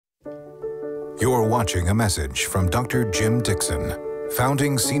You're watching a message from Dr. Jim Dixon,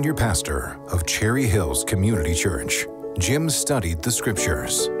 founding senior pastor of Cherry Hills Community Church. Jim studied the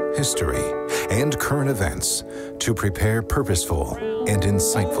scriptures, history, and current events to prepare purposeful and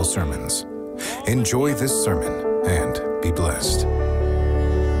insightful sermons. Enjoy this sermon and be blessed.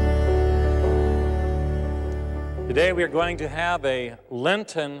 Today we are going to have a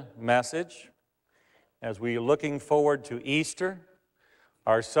Lenten message as we are looking forward to Easter.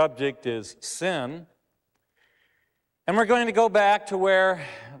 Our subject is sin. And we're going to go back to where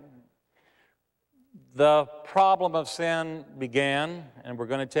the problem of sin began, and we're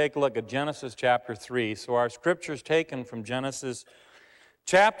going to take a look at Genesis chapter 3. So our scripture is taken from Genesis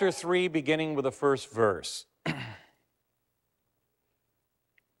chapter 3, beginning with the first verse.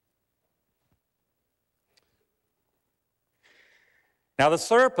 Now the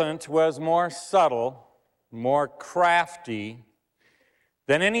serpent was more subtle, more crafty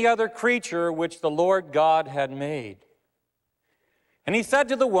than any other creature which the Lord God had made. And he said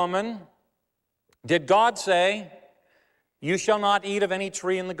to the woman, "Did God say, 'You shall not eat of any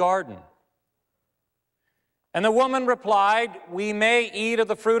tree in the garden?' And the woman replied, 'We may eat of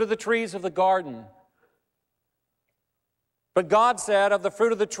the fruit of the trees of the garden.' But God said, 'Of the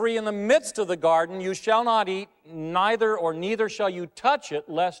fruit of the tree in the midst of the garden you shall not eat, neither shall you touch it,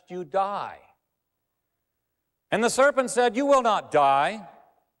 lest you die.' And the serpent said, 'You will not die,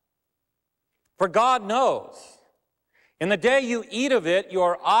 for God knows, in the day you eat of it,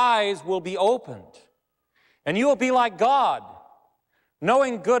 your eyes will be opened, and you will be like God,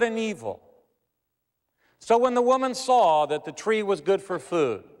 knowing good and evil.' So when the woman saw that the tree was good for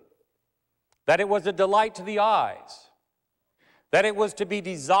food, that it was a delight to the eyes, that it was to be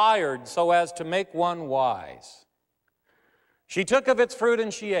desired so as to make one wise, she took of its fruit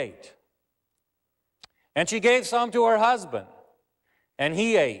and she ate. And she gave some to her husband, and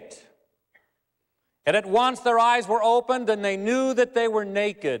he ate. And at once their eyes were opened, and they knew that they were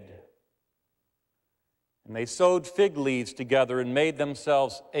naked. And they sewed fig leaves together and made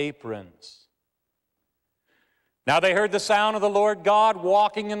themselves aprons. Now they heard the sound of the Lord God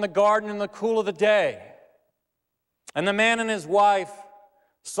walking in the garden in the cool of the day. And the man and his wife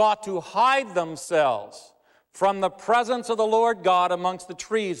sought to hide themselves from the presence of the Lord God amongst the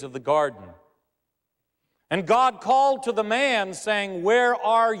trees of the garden. And God called to the man, saying, 'Where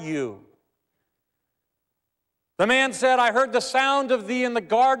are you?' The man said, 'I heard the sound of thee in the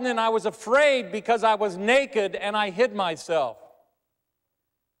garden, and I was afraid because I was naked, and I hid myself.'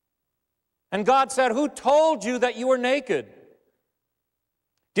 And God said, 'Who told you that you were naked?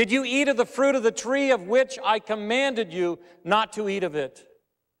 Did you eat of the fruit of the tree of which I commanded you not to eat of it?'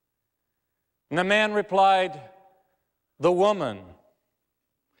 And the man replied, 'The woman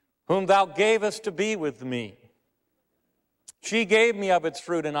whom thou gavest to be with me, she gave me of its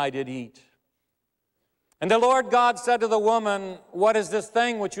fruit, and I did eat.' And the Lord God said to the woman, 'What is this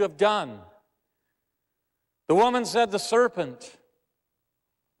thing which you have done?' The woman said, 'The serpent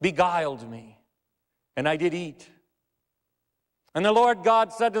beguiled me, and I did eat.' And the Lord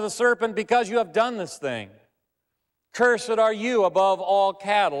God said to the serpent, 'Because you have done this thing, cursed are you above all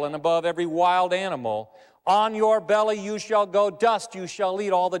cattle and above every wild animal. On your belly you shall go, dust you shall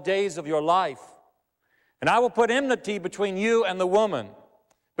eat all the days of your life. And I will put enmity between you and the woman,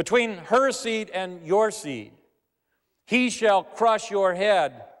 between her seed and your seed. He shall crush your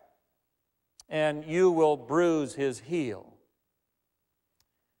head, and you will bruise his heel.'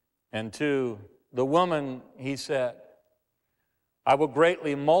 And to the woman he said, 'I will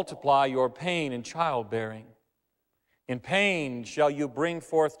greatly multiply your pain in childbearing. In pain shall you bring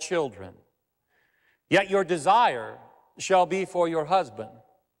forth children. Yet your desire shall be for your husband,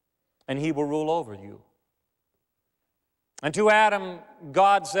 and he will rule over you.' And to Adam,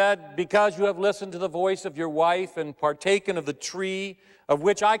 God said, 'Because you have listened to the voice of your wife and partaken of the tree of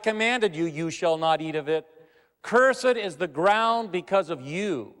which I commanded you, you shall not eat of it. Cursed is the ground because of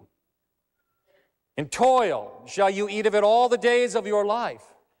you. In toil shall you eat of it all the days of your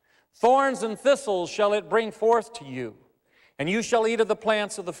life. Thorns and thistles shall it bring forth to you, and you shall eat of the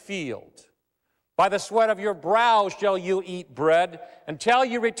plants of the field. By the sweat of your brow shall you eat bread, until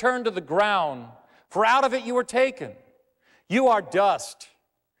you return to the ground, for out of it you were taken. You are dust,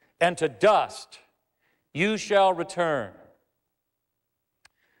 and to dust you shall return.'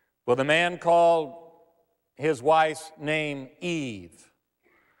 Well, the man called his wife's name Eve,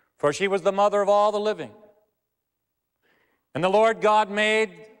 for she was the mother of all the living. And the Lord God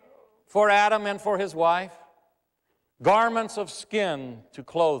made for Adam and for his wife garments of skin to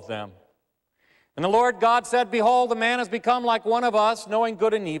clothe them. And the Lord God said, 'Behold, the man has become like one of us, knowing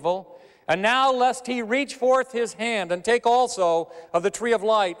good and evil. And now lest he reach forth his hand and take also of the tree of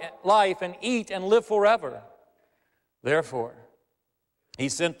life and eat and live forever. Therefore, he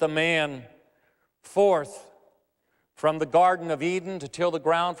sent the man forth from the Garden of Eden to till the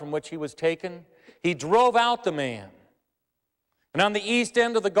ground from which he was taken. He drove out the man. And on the east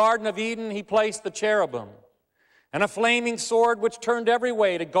end of the Garden of Eden, he placed the cherubim and a flaming sword which turned every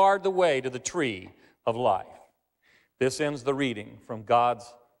way to guard the way to the tree of life. This ends the reading from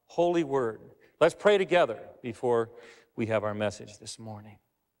God's holy word. Let's pray together before we have our message this morning.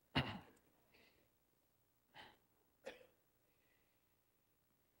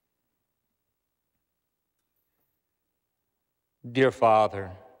 Dear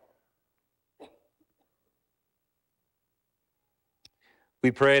Father,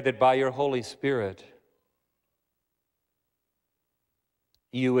 we pray that by your Holy Spirit,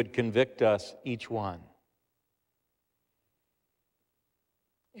 you would convict us, each one.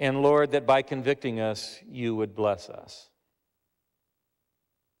 And Lord, that by convicting us, you would bless us.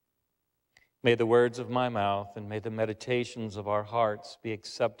 May the words of my mouth and may the meditations of our hearts be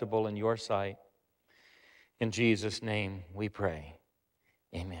acceptable in your sight. In Jesus' name we pray.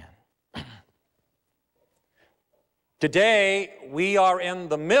 Amen. Today, we are in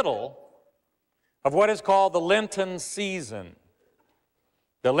the middle of what is called the Lenten season.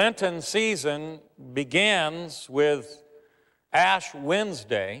 The Lenten season begins with Ash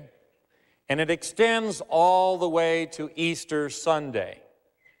Wednesday, and it extends all the way to Easter Sunday.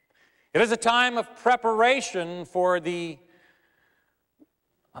 It is a time of preparation for the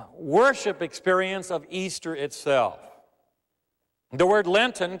worship experience of Easter itself. The word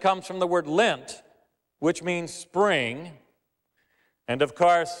Lenten comes from the word Lent, which means spring. And of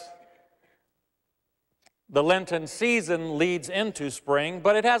course, the Lenten season leads into spring,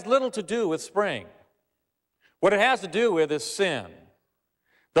 but it has little to do with spring. What it has to do with is sin.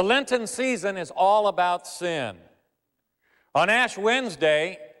 The Lenten season is all about sin. On Ash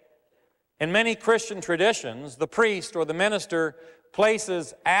Wednesday, in many Christian traditions, the priest or the minister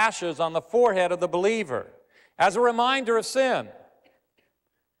places ashes on the forehead of the believer as a reminder of sin,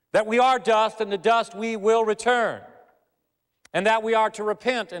 that we are dust and to dust we will return, and that we are to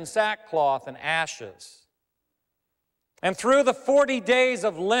repent in sackcloth and ashes. And through the 40 days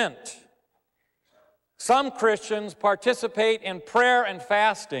of Lent, some Christians participate in prayer and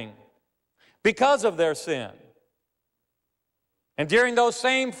fasting because of their sin. And during those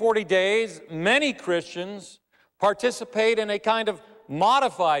same 40 days, many Christians participate in a kind of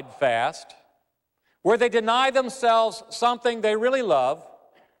modified fast where they deny themselves something they really love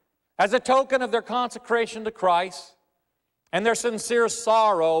as a token of their consecration to Christ and their sincere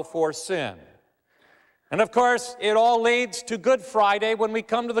sorrow for sin. And of course, it all leads to Good Friday when we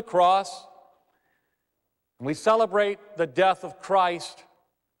come to the cross and we celebrate the death of Christ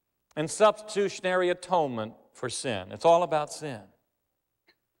and substitutionary atonement for sin. It's all about sin.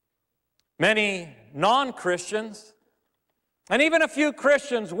 Many non-Christians, and even a few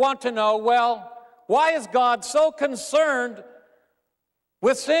Christians, want to know, well, why is God so concerned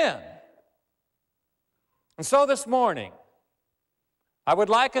with sin? And so this morning, I would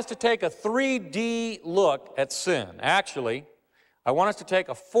like us to take a 3D look at sin. Actually, I want us to take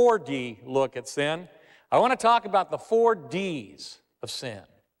a 4D look at sin. I want to talk about the 4 Ds of sin.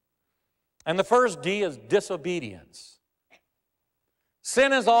 And the first D is disobedience.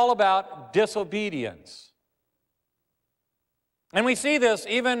 Sin is all about disobedience. And we see this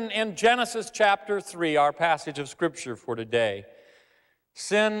even in Genesis chapter 3, our passage of Scripture for today.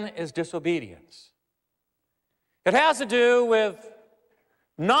 Sin is disobedience. It has to do with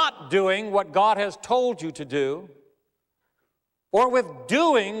not doing what God has told you to do, or with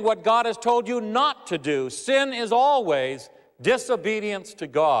doing what God has told you not to do. Sin is always disobedience to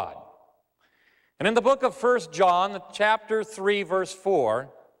God. And in the book of 1 John, chapter 3, verse 4,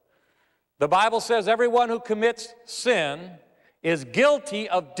 the Bible says, everyone who commits sin is guilty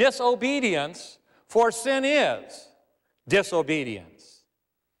of disobedience, for sin is disobedience.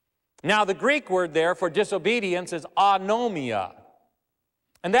 Now, the Greek word there for disobedience is anomia.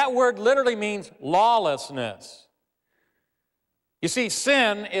 And that word literally means lawlessness. You see,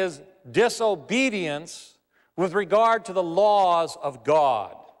 sin is disobedience with regard to the laws of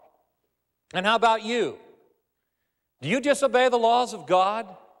God. And how about you? Do you disobey the laws of God?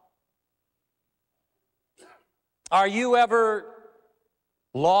 Are you ever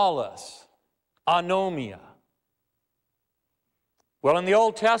lawless? Anomia. Well, in the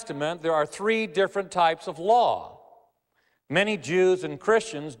Old Testament, there are 3 different types of law. Many Jews and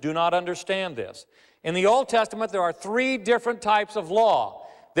Christians do not understand this. In the Old Testament, there are 3 different types of law.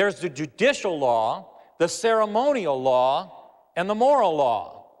 There's the judicial law, the ceremonial law, and the moral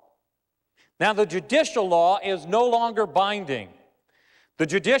law. Now, the judicial law is no longer binding. The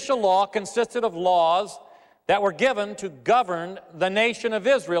judicial law consisted of laws that were given to govern the nation of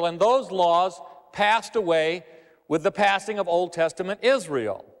Israel, and those laws passed away with the passing of Old Testament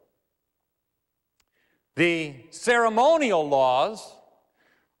Israel. The ceremonial laws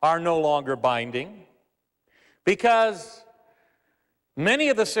are no longer binding because many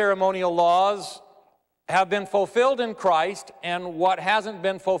of the ceremonial laws have been fulfilled in Christ, and what hasn't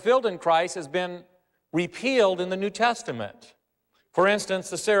been fulfilled in Christ has been repealed in the New Testament. For instance,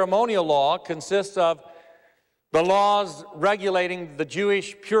 the ceremonial law consists of the laws regulating the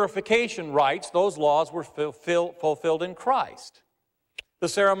Jewish purification rites. Those laws were fulfilled in Christ. The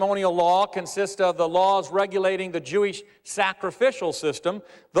ceremonial law consists of the laws regulating the Jewish sacrificial system.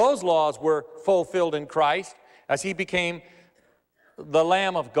 Those laws were fulfilled in Christ as he became the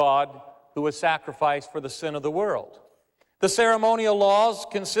Lamb of God who was sacrificed for the sin of the world. The ceremonial laws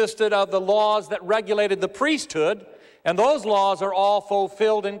consisted of the laws that regulated the priesthood, and those laws are all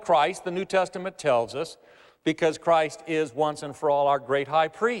fulfilled in Christ, the New Testament tells us, because Christ is once and for all our great high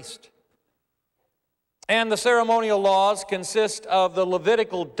priest. And the ceremonial laws consist of the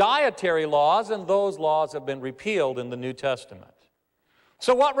Levitical dietary laws, and those laws have been repealed in the New Testament.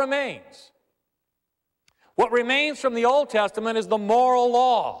 So what remains? What remains from the Old Testament is the moral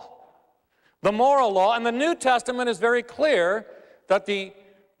law. The moral law, and the New Testament is very clear that the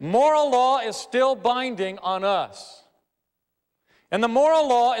moral law is still binding on us. And the moral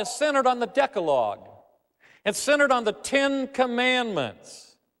law is centered on the Decalogue. It's centered on the 10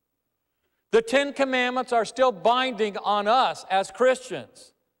 Commandments. The 10 Commandments are still binding on us as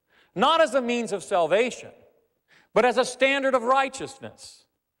Christians, not as a means of salvation, but as a standard of righteousness.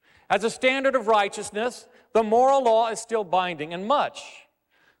 As a standard of righteousness, the moral law is still binding, and much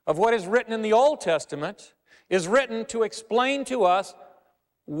of what is written in the Old Testament is written to explain to us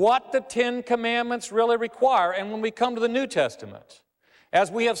what the 10 Commandments really require. And when we come to the New Testament, as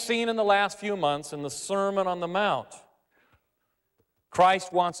we have seen in the last few months in the Sermon on the Mount,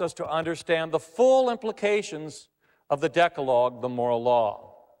 Christ wants us to understand the full implications of the Decalogue, the moral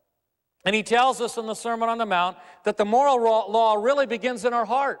law. And he tells us in the Sermon on the Mount that the moral law really begins in our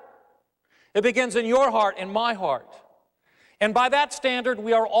heart. It begins in your heart, in my heart. And by that standard,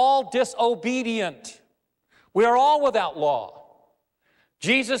 we are all disobedient. We are all without law.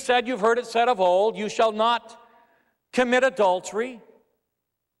 Jesus said, you've heard it said of old, you shall not commit adultery.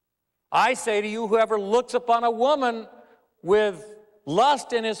 I say to you, whoever looks upon a woman with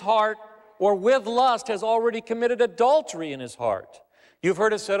lust in his heart or with lust has already committed adultery in his heart. You've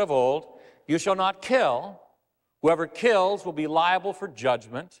heard it said of old, you shall not kill. Whoever kills will be liable for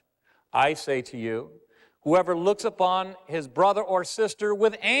judgment. I say to you, whoever looks upon his brother or sister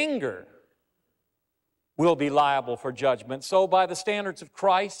with anger will be liable for judgment. So by the standards of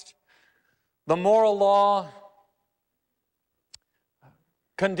Christ, the moral law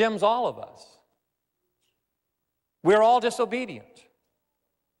condemns all of us. We're all disobedient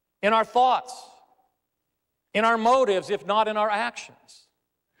in our thoughts, in our motives, if not in our actions.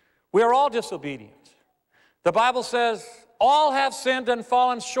 We are all disobedient. The Bible says, all have sinned and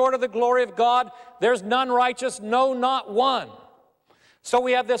fallen short of the glory of God. There's none righteous, no, not one. So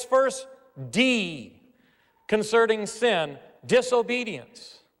we have this first D concerning sin,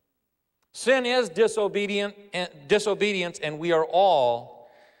 disobedience. Sin is disobedience, and we are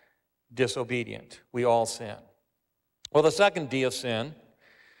all disobedient. We all sin. Well, the second D of sin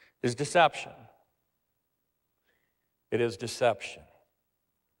is deception. It is deception.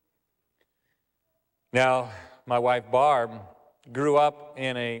 Now, my wife Barb grew up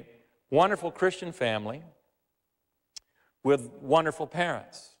in a wonderful Christian family with wonderful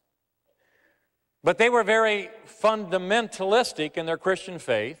parents. But they were very fundamentalistic in their Christian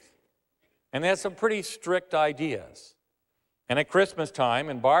faith, and they had some pretty strict ideas. And at Christmas time,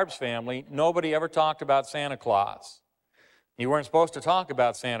 in Barb's family, nobody ever talked about Santa Claus. You weren't supposed to talk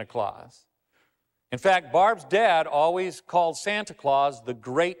about Santa Claus. In fact, Barb's dad always called Santa Claus the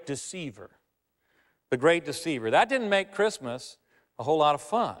great deceiver. The great deceiver. That didn't make Christmas a whole lot of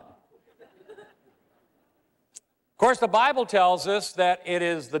fun. Of course, the Bible tells us that it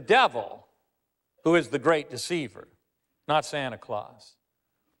is the devil who is the great deceiver, not Santa Claus.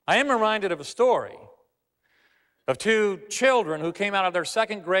 I am reminded of a story of two children who came out of their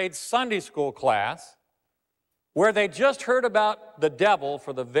second grade Sunday school class where they just heard about the devil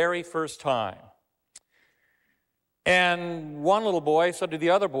for the very first time. And one little boy said to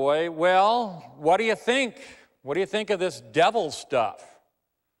the other boy, well, what do you think? What do you think of this devil stuff?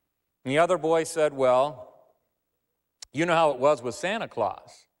 And the other boy said, well, you know how it was with Santa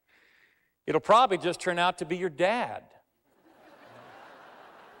Claus. It'll probably just turn out to be your dad.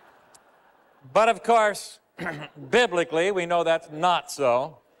 But of course, biblically, we know that's not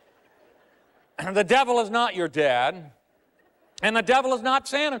so. The devil is not your dad, and the devil is not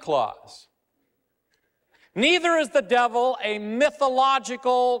Santa Claus. Neither is the devil a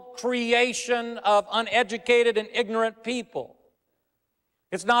mythological creation of uneducated and ignorant people.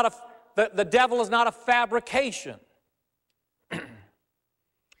 It's not the devil is not a fabrication.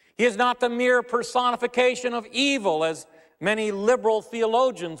 He is not the mere personification of evil, as many liberal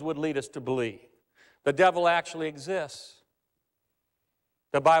theologians would lead us to believe. The devil actually exists.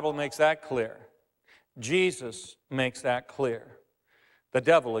 The Bible makes that clear. Jesus makes that clear. The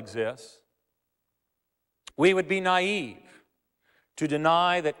devil exists. We would be naive to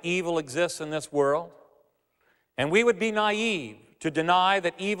deny that evil exists in this world, and we would be naive to deny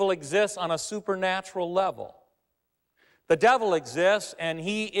that evil exists on a supernatural level. The devil exists, and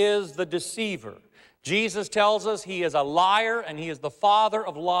he is the deceiver. Jesus tells us he is a liar, and he is the father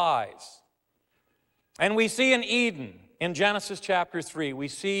of lies. And we see in Eden, in Genesis chapter 3, we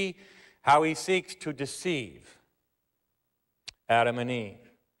see how he seeks to deceive Adam and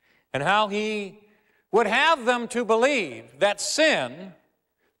Eve, and how he would have them to believe that sin,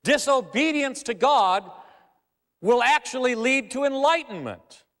 disobedience to God, will actually lead to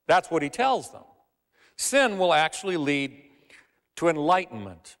enlightenment. That's what he tells them. Sin will actually lead to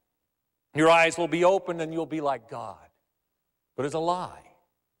enlightenment. Your eyes will be opened and you'll be like God. But it's a lie.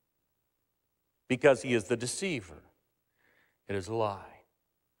 Because he is the deceiver. It is a lie.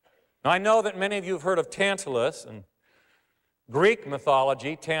 Now I know that many of you have heard of Tantalus. In Greek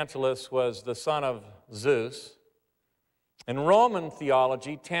mythology, Tantalus was the son of Zeus. In Roman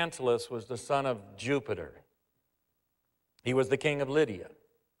theology, Tantalus was the son of Jupiter. He was the king of Lydia.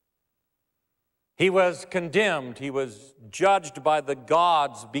 He was condemned, he was judged by the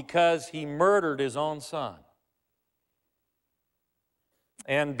gods because he murdered his own son.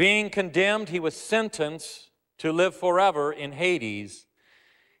 And being condemned, he was sentenced to live forever in Hades,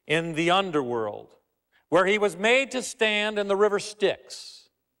 in the underworld, where he was made to stand in the river Styx.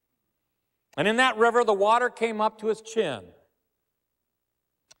 And in that river, the water came up to his chin.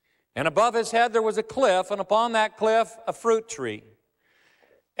 And above his head there was a cliff, and upon that cliff a fruit tree.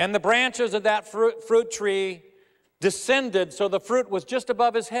 And the branches of that fruit tree descended so the fruit was just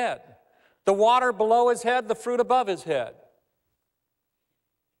above his head. The water below his head, the fruit above his head.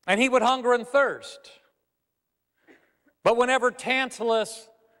 And he would hunger and thirst. But whenever Tantalus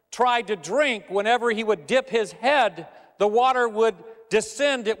tried to drink, whenever he would dip his head, the water would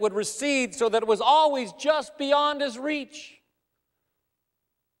descend, it would recede, so that it was always just beyond his reach.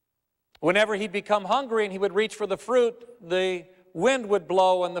 Whenever he'd become hungry and he would reach for the fruit, the wind would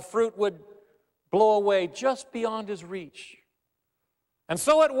blow and the fruit would blow away just beyond his reach. And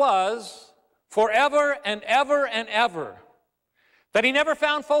so it was forever and ever and ever that he never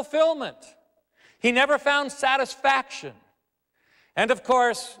found fulfillment. He never found satisfaction. And of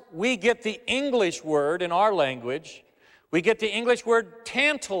course, we get the English word in our language. We get the English word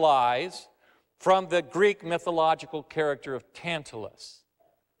tantalize from the Greek mythological character of Tantalus.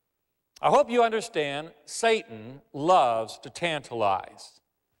 I hope you understand, Satan loves to tantalize.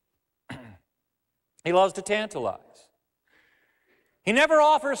 He loves to tantalize. He never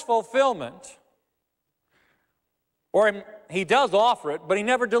offers fulfillment, or he does offer it, but he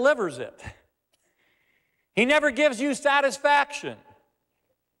never delivers it. He never gives you satisfaction.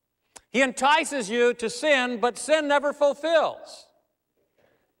 He entices you to sin, but sin never fulfills.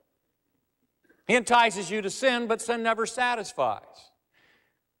 He entices you to sin, but sin never satisfies.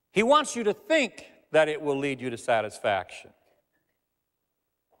 He wants you to think that it will lead you to satisfaction.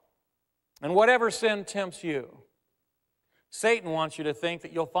 And whatever sin tempts you, Satan wants you to think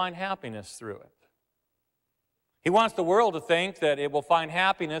that you'll find happiness through it. He wants the world to think that it will find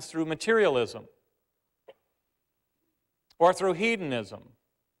happiness through materialism or through hedonism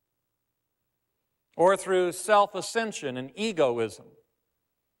or through self-ascension and egoism.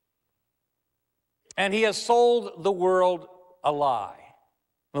 And he has sold the world a lie.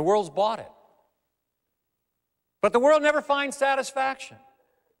 The world's bought it. But the world never finds satisfaction.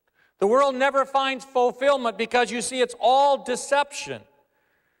 The world never finds fulfillment because, you see, it's all deception.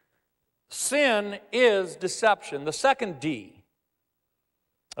 Sin is deception. The second D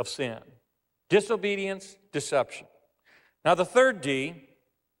of sin. Disobedience, deception. Now the third D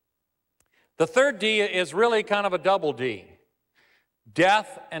is really kind of a double D.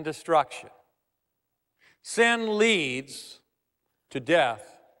 Death and destruction. Sin leads to death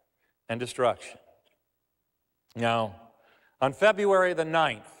and destruction. Now, on February the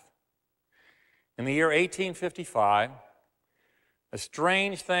 9th, in the year 1855, a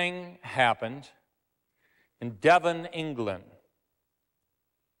strange thing happened in Devon, England.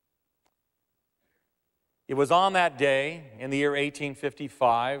 It was on that day in the year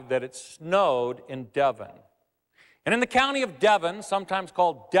 1855 that it snowed in Devon. And in the county of Devon, sometimes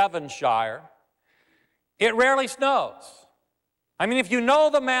called Devonshire, it rarely snows. I mean, if you know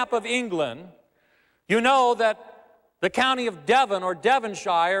the map of England, you know that the county of Devon or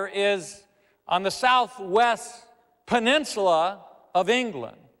Devonshire is on the southwest peninsula of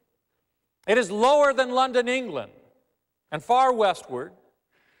England. It is lower than London, England, and far westward.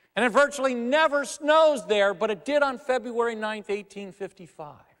 And it virtually never snows there, but it did on February 9th,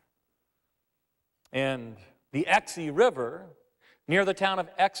 1855. And the Exe River, near the town of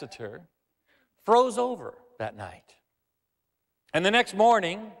Exeter, froze over that night. And the next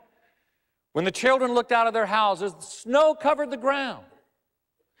morning, when the children looked out of their houses, the snow covered the ground.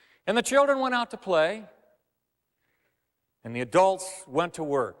 And the children went out to play, and the adults went to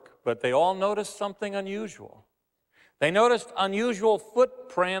work. But they all noticed something unusual. They noticed unusual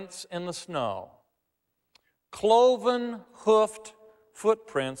footprints in the snow. Cloven-hoofed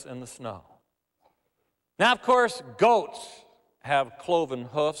footprints in the snow. Now, of course, goats have cloven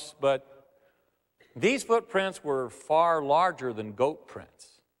hoofs, but these footprints were far larger than goat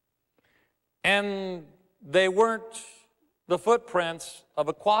prints. And they weren't the footprints of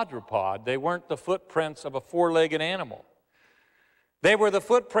a quadruped. They weren't the footprints of a four-legged animal. They were the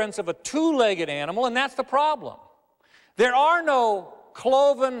footprints of a two-legged animal, and that's the problem. There are no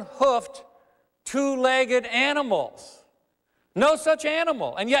cloven-hoofed, two-legged animals. No such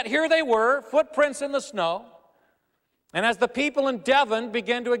animal. And yet here they were, footprints in the snow. And as the people in Devon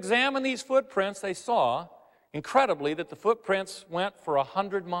began to examine these footprints, they saw, incredibly, that the footprints went for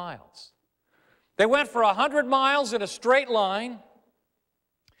 100 miles. They went for 100 miles in a straight line.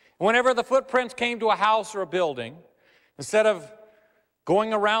 Whenever the footprints came to a house or a building, instead of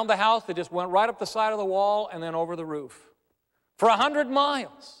going around the house, they just went right up the side of the wall and then over the roof. For 100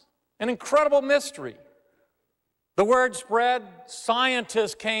 miles. An incredible mystery. The word spread.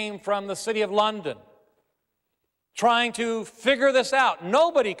 Scientists came from the city of London trying to figure this out.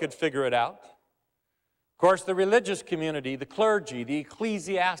 Nobody could figure it out. Of course, the religious community, the clergy, the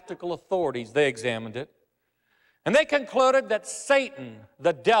ecclesiastical authorities, they examined it. And they concluded that Satan,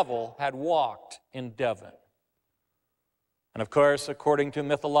 the devil, had walked in Devon. And of course, according to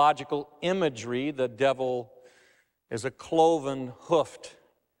mythological imagery, the devil is a cloven-hoofed,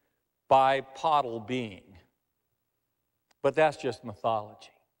 bipodal being. But that's just mythology.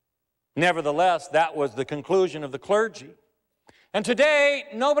 Nevertheless, that was the conclusion of the clergy. And today,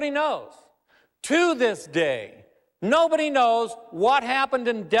 nobody knows. To this day, nobody knows what happened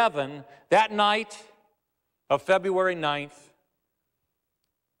in Devon that night of February 9th,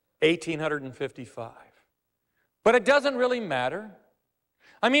 1855. But it doesn't really matter.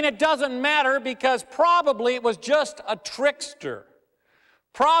 I mean, it doesn't matter because probably it was just a trickster.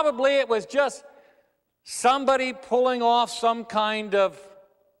 Probably it was just somebody pulling off some kind of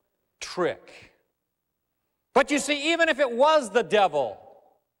trick. But you see, even if it was the devil,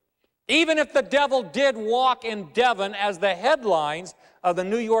 even if the devil did walk in Devon, as the headlines of the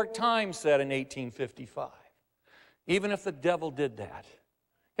New York Times said in 1855, even if the devil did that,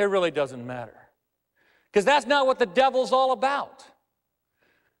 it really doesn't matter. Because that's not what the devil's all about.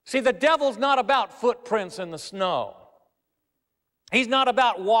 See, the devil's not about footprints in the snow. He's not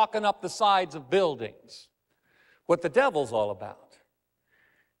about walking up the sides of buildings. What the devil's all about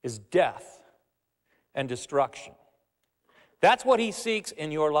is death and destruction. That's what he seeks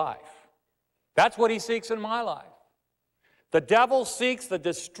in your life. That's what he seeks in my life. The devil seeks the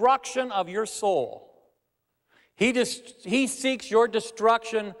destruction of your soul. He seeks your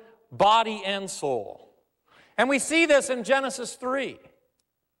destruction, body and soul. And we see this in Genesis 3.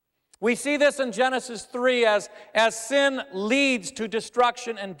 We see this in Genesis 3 as sin leads to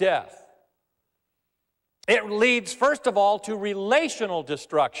destruction and death. It leads, first of all, to relational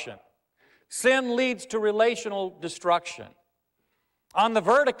destruction. Sin leads to relational destruction. On the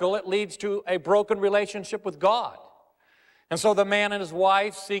vertical, it leads to a broken relationship with God. And so the man and his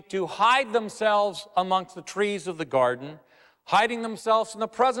wife seek to hide themselves amongst the trees of the garden, hiding themselves in the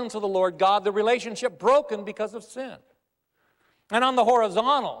presence of the Lord God, the relationship broken because of sin. And on the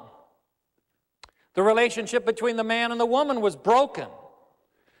horizontal, the relationship between the man and the woman was broken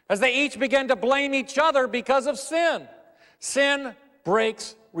as they each began to blame each other because of sin. Sin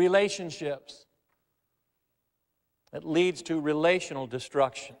breaks relationships. It leads to relational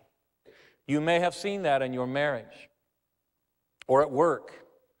destruction. You may have seen that in your marriage or at work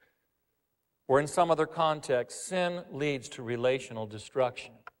or in some other context. Sin leads to relational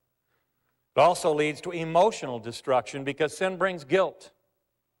destruction. It also leads to emotional destruction because sin brings guilt.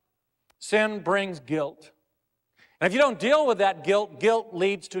 Sin brings guilt. And if you don't deal with that guilt, guilt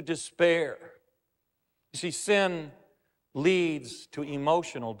leads to despair. You see, sin leads to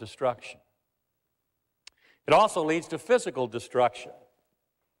emotional destruction. It also leads to physical destruction.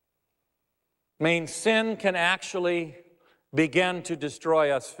 I mean, sin can actually begin to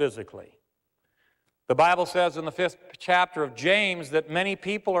destroy us physically. The Bible says in the 5th chapter of James that many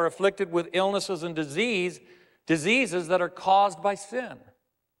people are afflicted with illnesses and diseases that are caused by sin.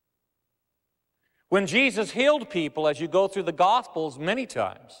 When Jesus healed people, as you go through the Gospels many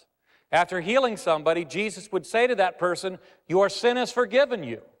times, after healing somebody, Jesus would say to that person, "Your sin is forgiven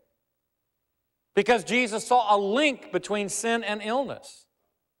you." Because Jesus saw a link between sin and illness.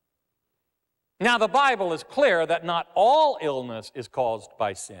 Now, the Bible is clear that not all illness is caused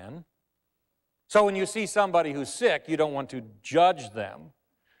by sin. So when you see somebody who's sick, you don't want to judge them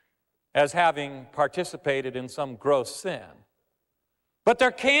as having participated in some gross sin. But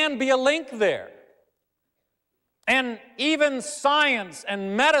there can be a link there. And even science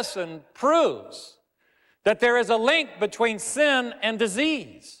and medicine proves that there is a link between sin and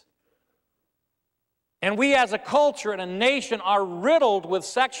disease. And we as a culture and a nation are riddled with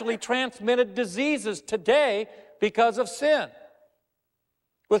sexually transmitted diseases today because of sin.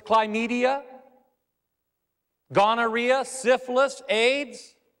 With chlamydia, gonorrhea, syphilis,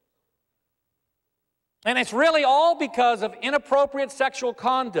 AIDS. And it's really all because of inappropriate sexual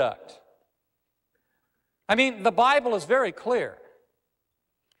conduct. I mean, the Bible is very clear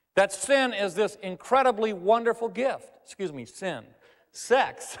that sin is this incredibly wonderful gift.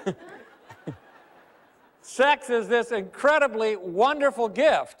 Sex. Sex is this incredibly wonderful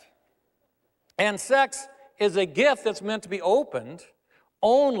gift. And sex is a gift that's meant to be opened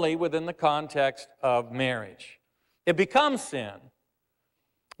only within the context of marriage. It becomes sin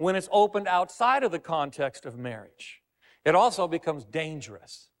when it's opened outside of the context of marriage. It also becomes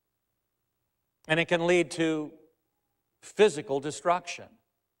dangerous. And it can lead to physical destruction.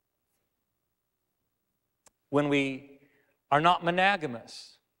 When we are not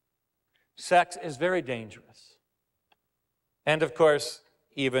monogamous, sex is very dangerous. And of course,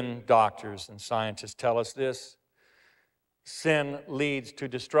 even doctors and scientists tell us this. Sin leads to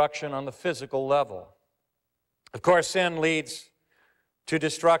destruction on the physical level. Of course, sin leads to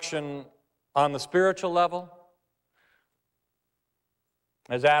destruction on the spiritual level.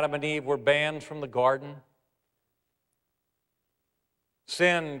 As Adam and Eve were banned from the garden,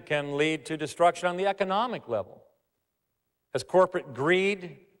 sin can lead to destruction on the economic level. As corporate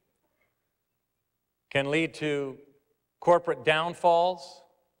greed can lead to corporate downfalls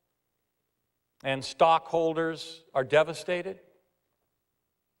and stockholders are devastated,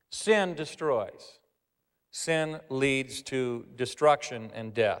 sin destroys. Sin leads to destruction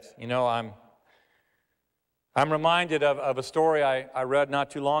and death. You know, I'm reminded of a story I read not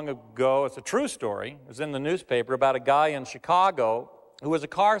too long ago. It's a true story. It was in the newspaper about a guy in Chicago who was a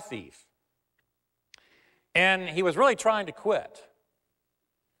car thief. And he was really trying to quit.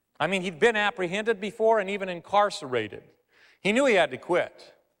 I mean, he'd been apprehended before and even incarcerated. He knew he had to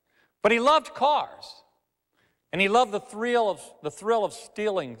quit. But he loved cars. And he loved the thrill of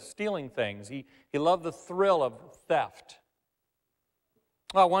stealing things. He loved the thrill of theft.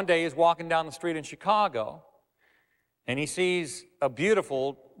 Well, one day he's walking down the street in Chicago, and he sees a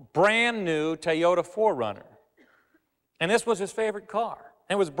beautiful, brand new Toyota 4Runner. And this was his favorite car.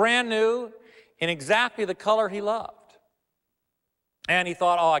 And it was brand new in exactly the color he loved. And he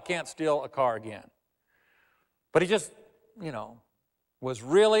thought, oh, I can't steal a car again. But he just, was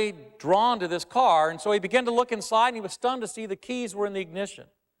really drawn to this car, and so he began to look inside, and he was stunned to see the keys were in the ignition.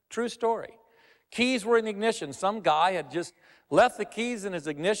 True story. Keys were in the ignition. Some guy had just left the keys in his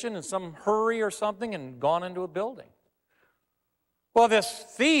ignition in some hurry or something and gone into a building. Well, this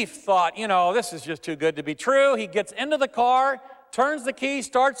thief thought, this is just too good to be true. He gets into the car, turns the key,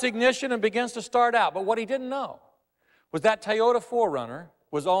 starts the ignition, and begins to start out. But what he didn't know was that Toyota 4Runner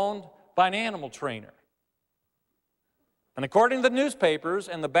was owned by an animal trainer. And according to the newspapers,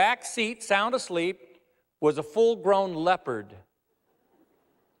 in the back seat, sound asleep, was a full-grown leopard.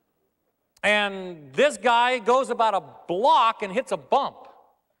 And this guy goes about a block and hits a bump.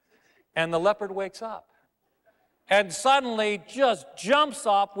 And the leopard wakes up. And suddenly just jumps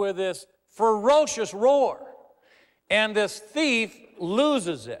up with this ferocious roar. And this thief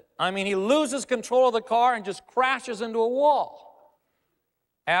loses it. I mean, he loses control of the car and just crashes into a wall.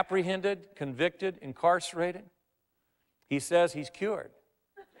 Apprehended, convicted, incarcerated. He says he's cured.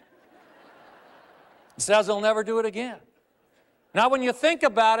 He says he'll never do it again. Now, when you think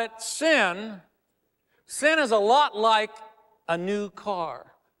about it, sin is a lot like a new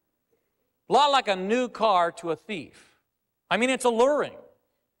car. A lot like a new car to a thief. I mean, it's alluring.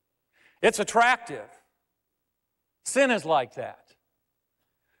 It's attractive. Sin is like that.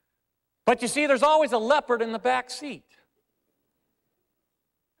 But you see, there's always a leopard in the back seat.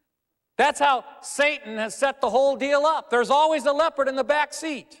 That's how Satan has set the whole deal up. There's always a leopard in the back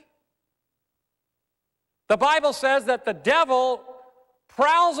seat. The Bible says that the devil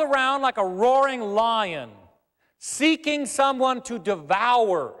prowls around like a roaring lion, seeking someone to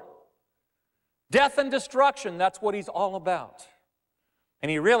devour. Death and destruction, that's what he's all about.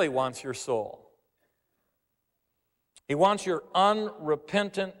 And he really wants your soul. He wants your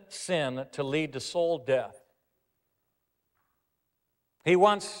unrepentant sin to lead to soul death. He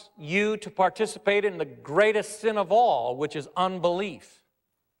wants you to participate in the greatest sin of all, which is unbelief.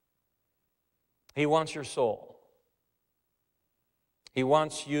 He wants your soul. He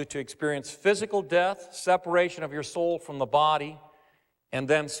wants you to experience physical death, separation of your soul from the body, and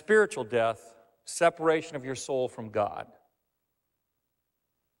then spiritual death, separation of your soul from God.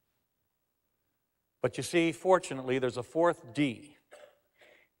 But you see, fortunately, there's a fourth D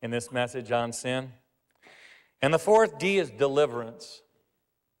in this message on sin. And the fourth D is deliverance.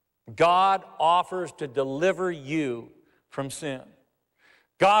 God offers to deliver you from sin.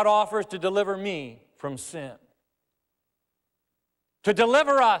 God offers to deliver me from sin. To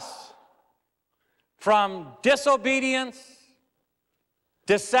deliver us from disobedience,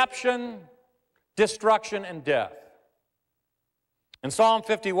 deception, destruction, and death. In Psalm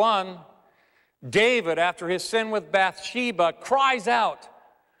 51, David, after his sin with Bathsheba, cries out,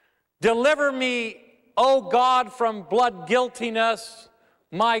 "Deliver me, O God, from blood guiltiness,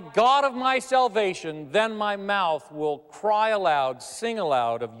 my God of my salvation, then my mouth will cry aloud, sing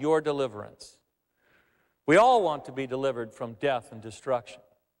aloud of your deliverance." We all want to be delivered from death and destruction.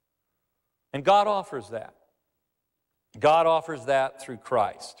 And God offers that. God offers that through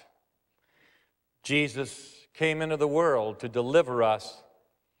Christ. Jesus came into the world to deliver us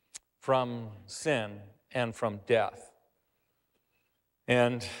from sin and from death.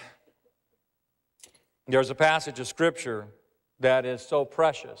 And there's a passage of Scripture that is so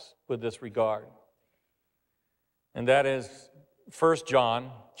precious with this regard. And that is 1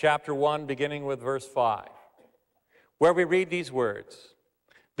 John chapter 1, beginning with verse 5, where we read these words.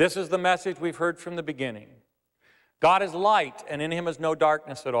 This is the message we've heard from the beginning. God is light, and in him is no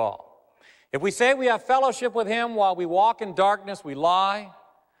darkness at all. If we say we have fellowship with him while we walk in darkness, we lie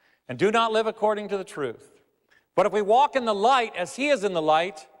and do not live according to the truth. But if we walk in the light as he is in the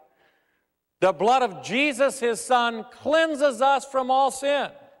light, the blood of Jesus, his Son, cleanses us from all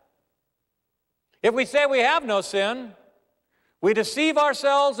sin. If we say we have no sin, we deceive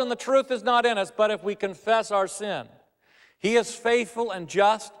ourselves and the truth is not in us. But if we confess our sin, he is faithful and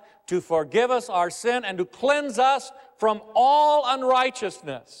just to forgive us our sin and to cleanse us from all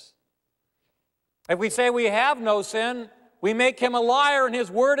unrighteousness. If we say we have no sin, we make him a liar and his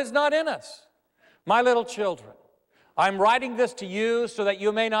word is not in us. My little children, I'm writing this to you so that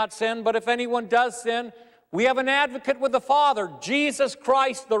you may not sin, but if anyone does sin, we have an advocate with the Father, Jesus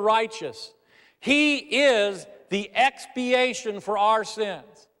Christ the righteous. He is the expiation for our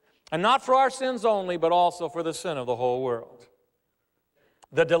sins, and not for our sins only, but also for the sin of the whole world.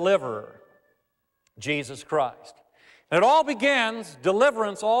 The deliverer, Jesus Christ. And it all begins,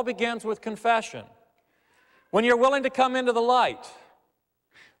 deliverance all begins with confession. When you're willing to come into the light,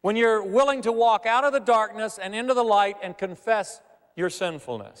 when you're willing to walk out of the darkness and into the light and confess your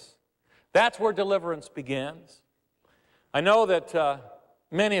sinfulness. That's where deliverance begins. I know that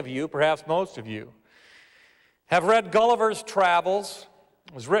many of you, perhaps most of you, have read Gulliver's Travels.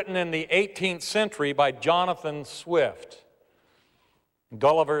 It was written in the 18th century by Jonathan Swift.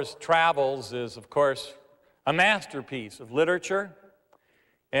 Gulliver's Travels is, of course, a masterpiece of literature.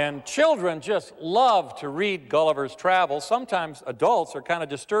 And children just love to read Gulliver's Travels. Sometimes adults are kind of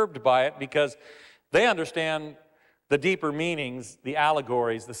disturbed by it because they understand the deeper meanings, the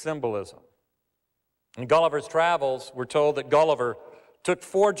allegories, the symbolism. In Gulliver's Travels, we're told that Gulliver took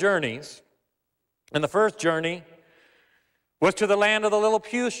 4 journeys. And the first journey was to the land of the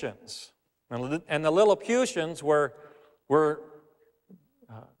Lilliputians. And the Lilliputians were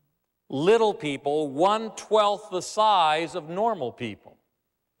little people, 1/12 the size of normal people.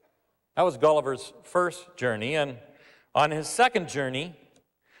 That was Gulliver's first journey. And on his second journey,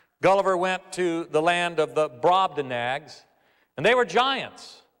 Gulliver went to the land of the Brobdingnags, and they were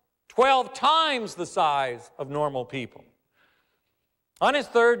giants, 12 times the size of normal people. On his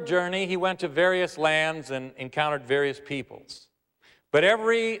third journey, he went to various lands and encountered various peoples. But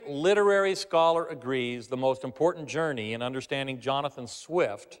every literary scholar agrees the most important journey in understanding Jonathan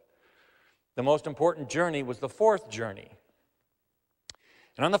Swift, the most important journey was the fourth journey.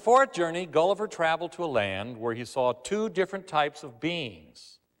 And on the fourth journey, Gulliver traveled to a land where he saw 2 different types of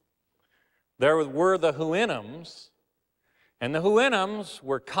beings. There were the Houyhnhnms, and the Houyhnhnms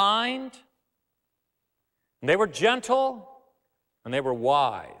were kind And they were gentle and they were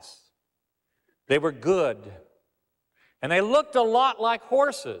wise. They were good. And they looked a lot like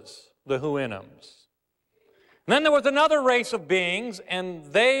horses, the Huinims. And then there was another race of beings, and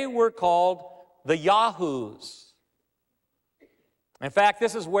they were called the Yahoos. In fact,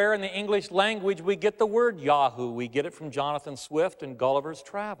 this is where in the English language we get the word Yahoo. We get it from Jonathan Swift and Gulliver's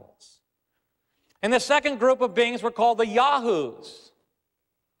Travels. And the second group of beings were called the Yahoos.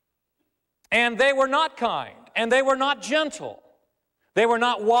 And they were not kind, and they were not gentle. They were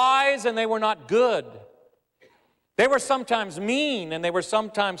not wise, and they were not good. They were sometimes mean, and they were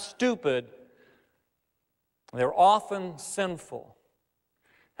sometimes stupid. They were often sinful.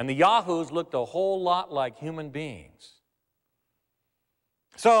 And the Yahoos looked a whole lot like human beings.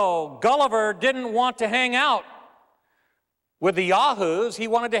 So Gulliver didn't want to hang out with the Yahoos. He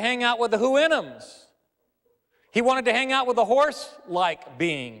wanted to hang out with the Huinims. He wanted to hang out with the horse-like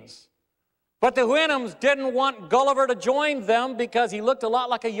beings. But the Huinims didn't want Gulliver to join them because he looked a lot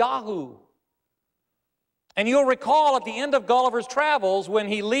like a Yahoo. And you'll recall at the end of Gulliver's Travels, when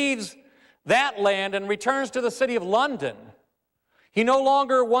he leaves that land and returns to the city of London, he no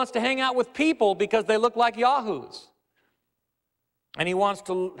longer wants to hang out with people because they look like Yahoos. And he wants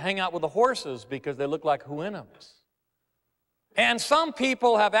to hang out with the horses because they look like Huinims. And some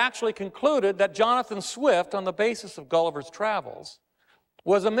people have actually concluded that Jonathan Swift, on the basis of Gulliver's Travels,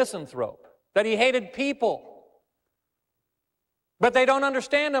 was a misanthrope, that he hated people. But they don't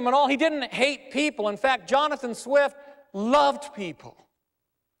understand him at all. He didn't hate people. In fact, Jonathan Swift loved people.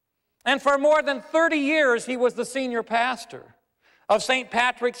 And for more than 30 years, he was the senior pastor of St.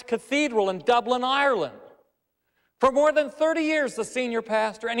 Patrick's Cathedral in Dublin, Ireland. For more than 30 years, the senior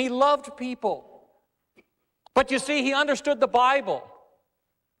pastor, and he loved people. But you see, he understood the Bible.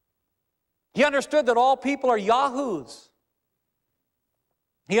 He understood that all people are Yahoos.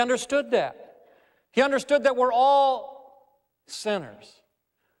 He understood that. He understood that we're all sinners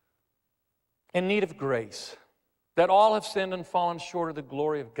in need of grace, that all have sinned and fallen short of the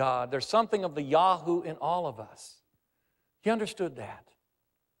glory of God. There's something of the Yahoo in all of us. He understood that.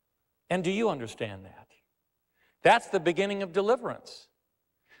 And do you understand that? That's the beginning of deliverance.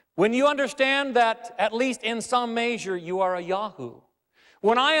 When you understand that, at least in some measure, you are a Yahoo.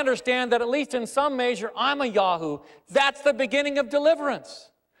 When I understand that, at least in some measure, I'm a Yahoo, that's the beginning of deliverance.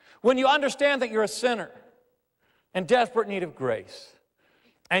 When you understand that you're a sinner in desperate need of grace,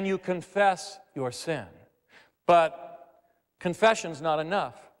 and you confess your sin. But confession's not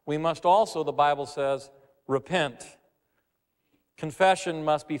enough. We must also, the Bible says, repent. Confession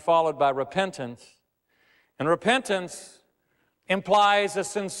must be followed by repentance. And repentance implies a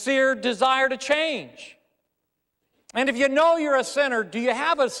sincere desire to change. And if you know you're a sinner, do you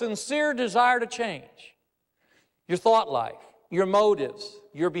have a sincere desire to change? Your thought life, your motives,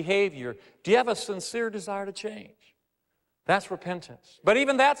 your behavior. Do you have a sincere desire to change? That's repentance. But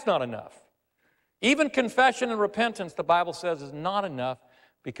even that's not enough. Even confession and repentance, the Bible says, is not enough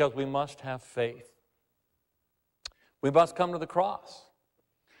because we must have faith. We must come to the cross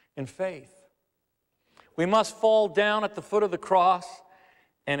in faith. We must fall down at the foot of the cross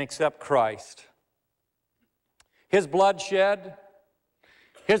and accept Christ. His blood shed,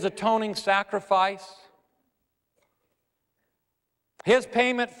 His atoning sacrifice, His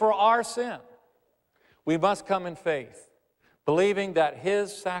payment for our sin. We must come in faith, believing that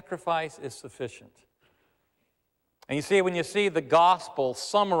His sacrifice is sufficient. And you see, when you see the gospel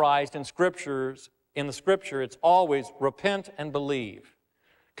summarized in the Scripture, it's always repent and believe.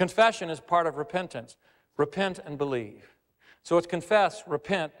 Confession is part of repentance. Repent and believe. So it's confess,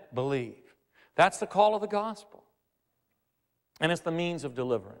 repent, believe. That's the call of the gospel. And it's the means of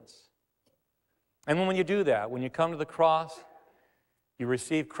deliverance. And when you do that, when you come to the cross, you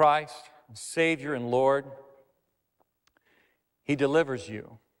receive Christ, Savior and Lord, He delivers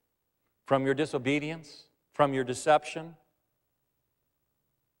you from your disobedience, from your deception,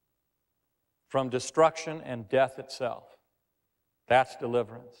 from destruction and death itself. That's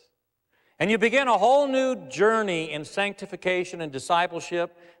deliverance. And you begin a whole new journey in sanctification and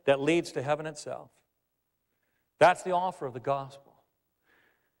discipleship that leads to heaven itself. That's the offer of the gospel.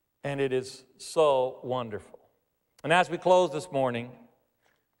 And it is so wonderful. And as we close this morning,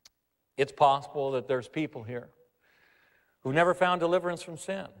 it's possible that there's people here who've never found deliverance from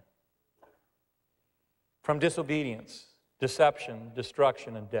sin, from disobedience, deception,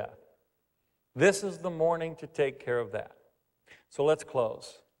 destruction, and death. This is the morning to take care of that. So let's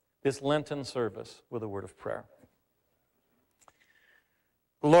close this Lenten service with a word of prayer.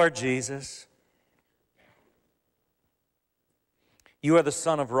 Lord Jesus, You are the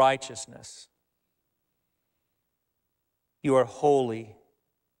Son of righteousness. You are holy.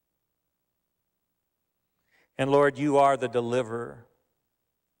 And Lord, you are the deliverer.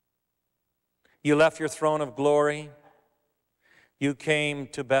 You left your throne of glory. You came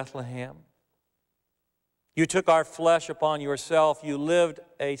to Bethlehem. You took our flesh upon yourself. You lived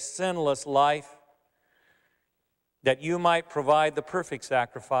a sinless life that you might provide the perfect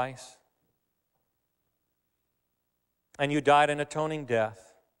sacrifice. And you died an atoning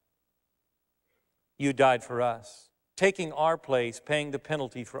death. You died for us, taking our place, paying the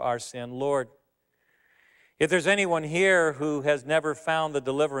penalty for our sin. Lord, if there's anyone here who has never found the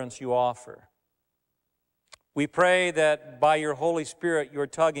deliverance you offer, we pray that by your Holy Spirit you're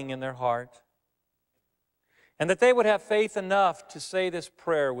tugging in their heart, and that they would have faith enough to say this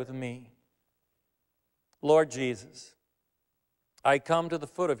prayer with me. Lord Jesus, I come to the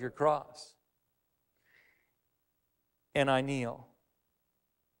foot of your cross, and I kneel.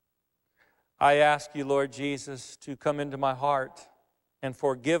 I ask you, Lord Jesus, to come into my heart and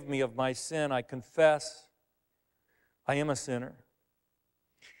forgive me of my sin. I confess I am a sinner.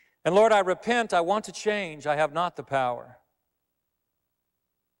 And Lord, I repent. I want to change. I have not the power.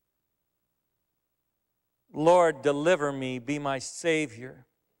 Lord, deliver me. Be my Savior.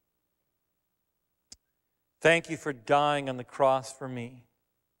 Thank you for dying on the cross for me.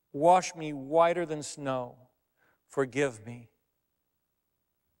 Wash me whiter than snow. Forgive me.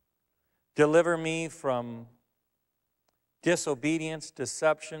 Deliver me from disobedience,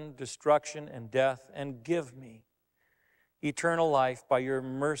 deception, destruction, and death, and give me eternal life by your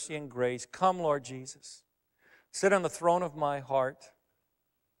mercy and grace. Come, Lord Jesus. Sit on the throne of my heart.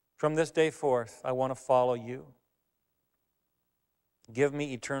 From this day forth, I want to follow you. Give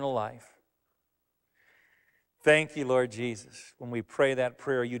me eternal life. Thank you, Lord Jesus. When we pray that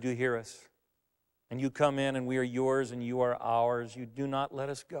prayer, you do hear us. And you come in and we are yours and you are ours. You do not let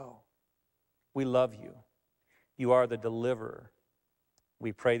us go. We love you. You are the deliverer.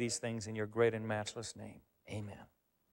 We pray these things in your great and matchless name. Amen.